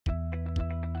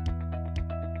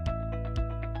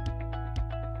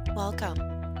Welcome.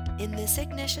 In this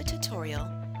Ignitia tutorial,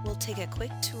 we'll take a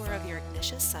quick tour of your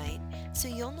Ignitia site so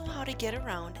you'll know how to get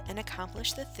around and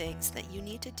accomplish the things that you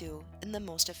need to do in the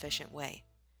most efficient way.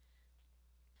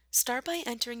 Start by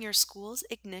entering your school's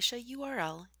Ignitia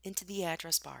URL into the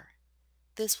address bar.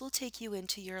 This will take you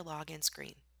into your login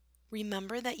screen.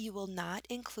 Remember that you will not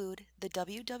include the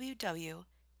www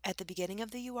at the beginning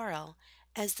of the URL,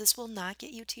 as this will not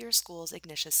get you to your school's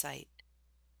Ignitia site.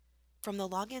 From the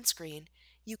login screen,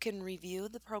 you can review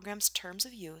the program's terms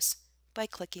of use by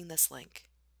clicking this link.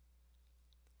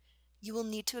 You will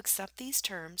need to accept these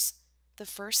terms the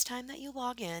first time that you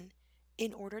log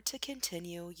in order to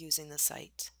continue using the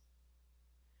site.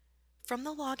 From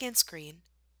the login screen,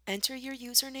 enter your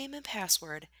username and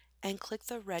password and click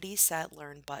the Ready, Set,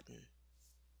 Learn button.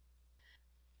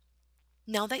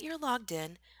 Now that you're logged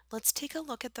in, let's take a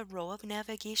look at the row of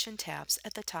navigation tabs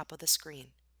at the top of the screen.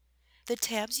 The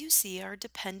tabs you see are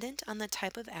dependent on the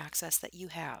type of access that you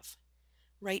have.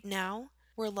 Right now,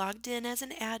 we're logged in as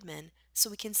an admin, so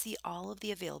we can see all of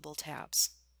the available tabs.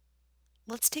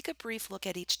 Let's take a brief look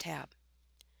at each tab.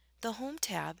 The Home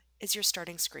tab is your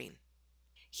starting screen.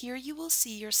 Here you will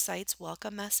see your site's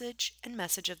welcome message and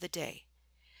message of the day.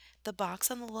 The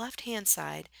box on the left-hand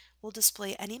side will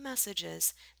display any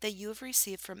messages that you have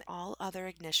received from all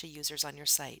other Ignitia users on your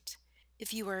site.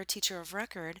 If you are a teacher of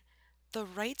record, the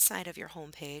right side of your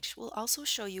home page will also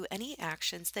show you any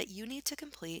actions that you need to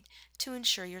complete to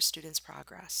ensure your students'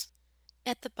 progress.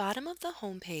 At the bottom of the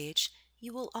home page,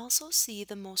 you will also see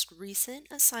the most recent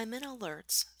assignment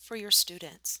alerts for your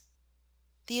students.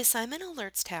 The Assignment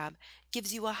Alerts tab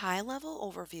gives you a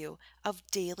high-level overview of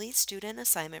daily student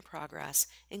assignment progress,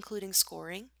 including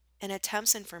scoring and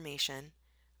attempts information,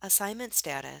 assignment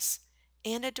status,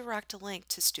 and a direct link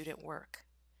to student work.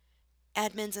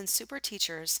 Admins and super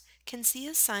teachers can see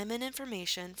assignment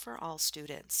information for all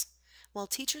students, while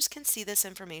teachers can see this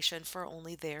information for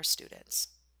only their students.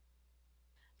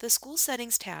 The School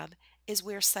Settings tab is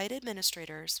where site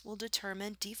administrators will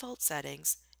determine default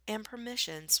settings and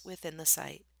permissions within the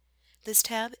site. This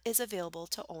tab is available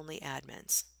to only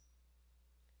admins.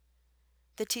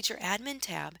 The Teacher Admin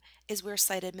tab is where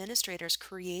site administrators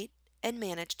create and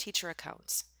manage teacher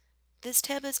accounts. This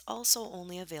tab is also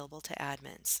only available to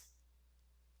admins.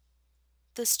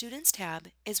 The Students tab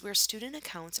is where student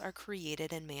accounts are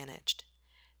created and managed.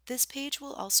 This page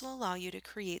will also allow you to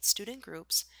create student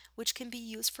groups, which can be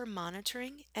used for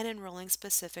monitoring and enrolling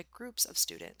specific groups of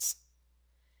students.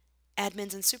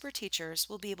 Admins and super teachers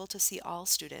will be able to see all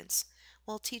students,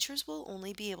 while teachers will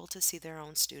only be able to see their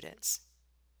own students.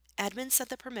 Admins set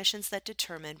the permissions that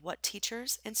determine what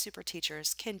teachers and super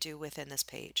teachers can do within this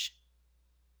page.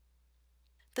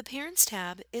 The Parents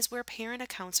tab is where parent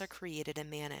accounts are created and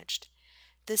managed.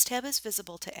 This tab is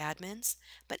visible to admins,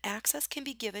 but access can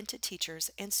be given to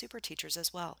teachers and super teachers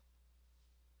as well.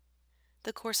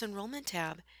 The Course Enrollment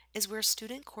tab is where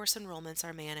student course enrollments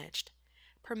are managed.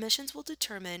 Permissions will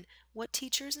determine what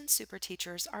teachers and super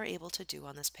teachers are able to do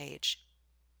on this page.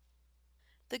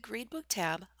 The Gradebook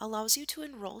tab allows you to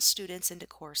enroll students into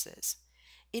courses.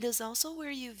 It is also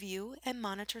where you view and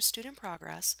monitor student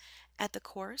progress at the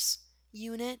course,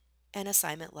 unit, and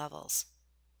assignment levels.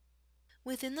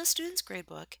 Within the student's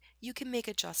gradebook, you can make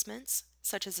adjustments,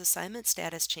 such as assignment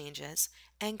status changes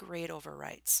and grade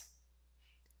overwrites.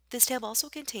 This tab also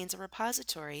contains a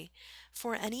repository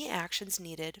for any actions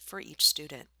needed for each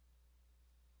student.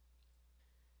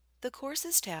 The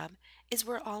Courses tab is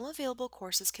where all available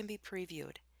courses can be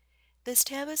previewed. This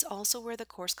tab is also where the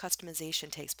course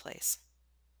customization takes place.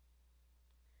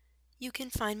 You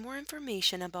can find more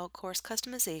information about course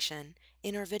customization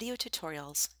in our video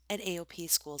tutorials at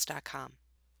aopschools.com.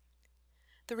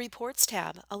 The Reports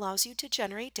tab allows you to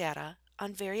generate data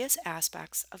on various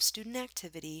aspects of student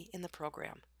activity in the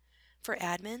program. For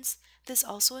admins, this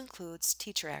also includes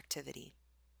teacher activity.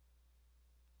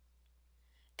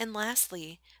 And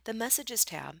lastly, the Messages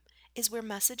tab is where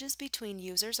messages between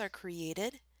users are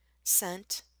created,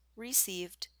 sent,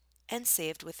 received, and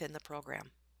saved within the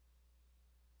program.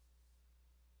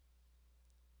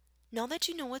 Now that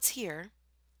you know what's here,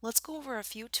 let's go over a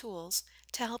few tools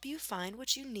to help you find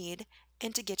what you need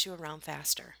and to get you around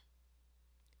faster.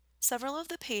 Several of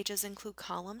the pages include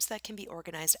columns that can be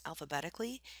organized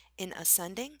alphabetically in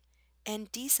ascending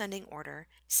and descending order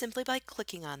simply by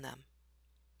clicking on them.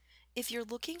 If you're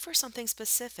looking for something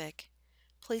specific,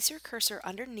 place your cursor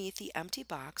underneath the empty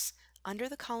box under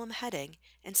the column heading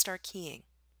and start keying.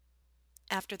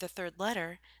 After the third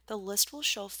letter, the list will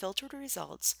show filtered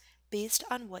results based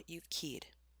on what you've keyed.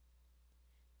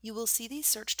 You will see these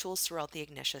search tools throughout the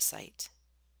Ignitia site.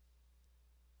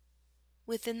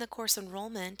 Within the Course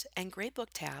Enrollment and Gradebook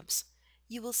tabs,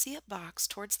 you will see a box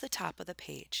towards the top of the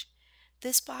page.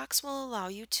 This box will allow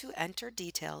you to enter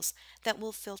details that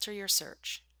will filter your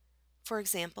search. For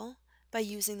example, by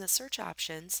using the search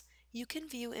options, you can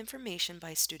view information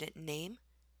by student name,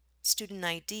 student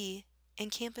ID,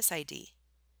 and campus ID.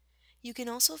 You can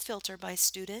also filter by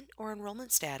student or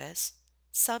enrollment status,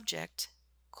 subject,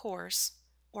 course,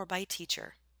 or by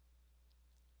teacher.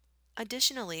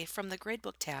 Additionally, from the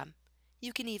Gradebook tab,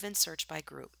 you can even search by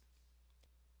group.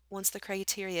 Once the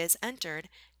criteria is entered,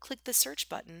 click the search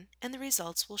button and the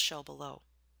results will show below.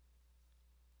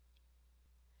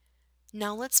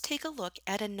 Now let's take a look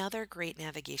at another great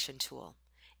navigation tool.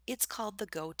 It's called the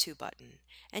Go-To button,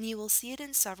 and you will see it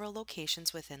in several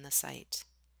locations within the site.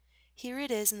 Here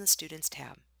it is in the Students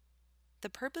tab. The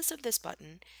purpose of this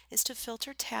button is to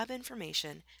filter tab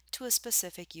information to a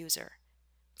specific user.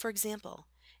 For example,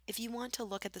 if you want to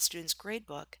look at the student's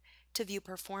gradebook to view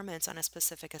performance on a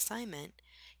specific assignment,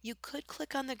 you could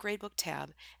click on the Gradebook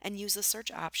tab and use the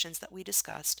search options that we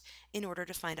discussed in order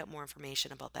to find out more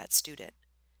information about that student.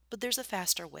 But there's a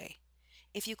faster way.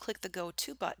 If you click the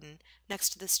Go-To button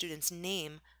next to the student's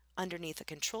name underneath the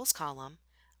Controls column,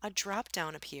 a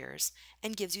drop-down appears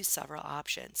and gives you several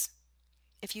options.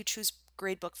 If you choose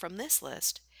Gradebook from this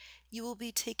list, you will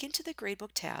be taken to the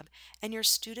Gradebook tab and your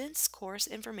student's course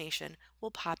information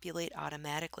will populate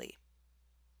automatically.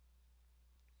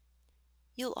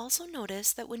 You'll also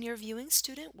notice that when you're viewing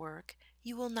student work,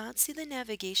 you will not see the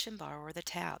navigation bar or the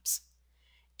tabs.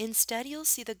 Instead, you'll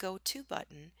see the Go-To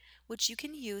button, which you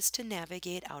can use to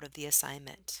navigate out of the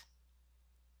assignment.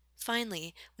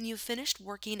 Finally, when you've finished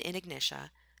working in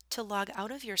Ignitia, to log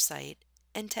out of your site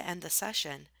and to end the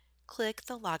session, click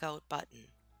the Logout button.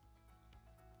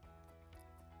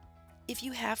 If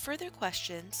you have further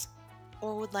questions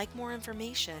or would like more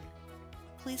information,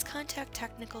 please contact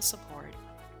technical support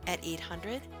at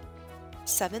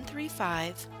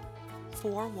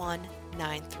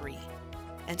 800-735-4193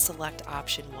 and select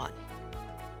option 1.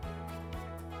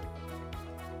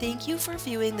 Thank you for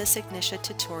viewing this Ignitia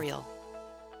tutorial.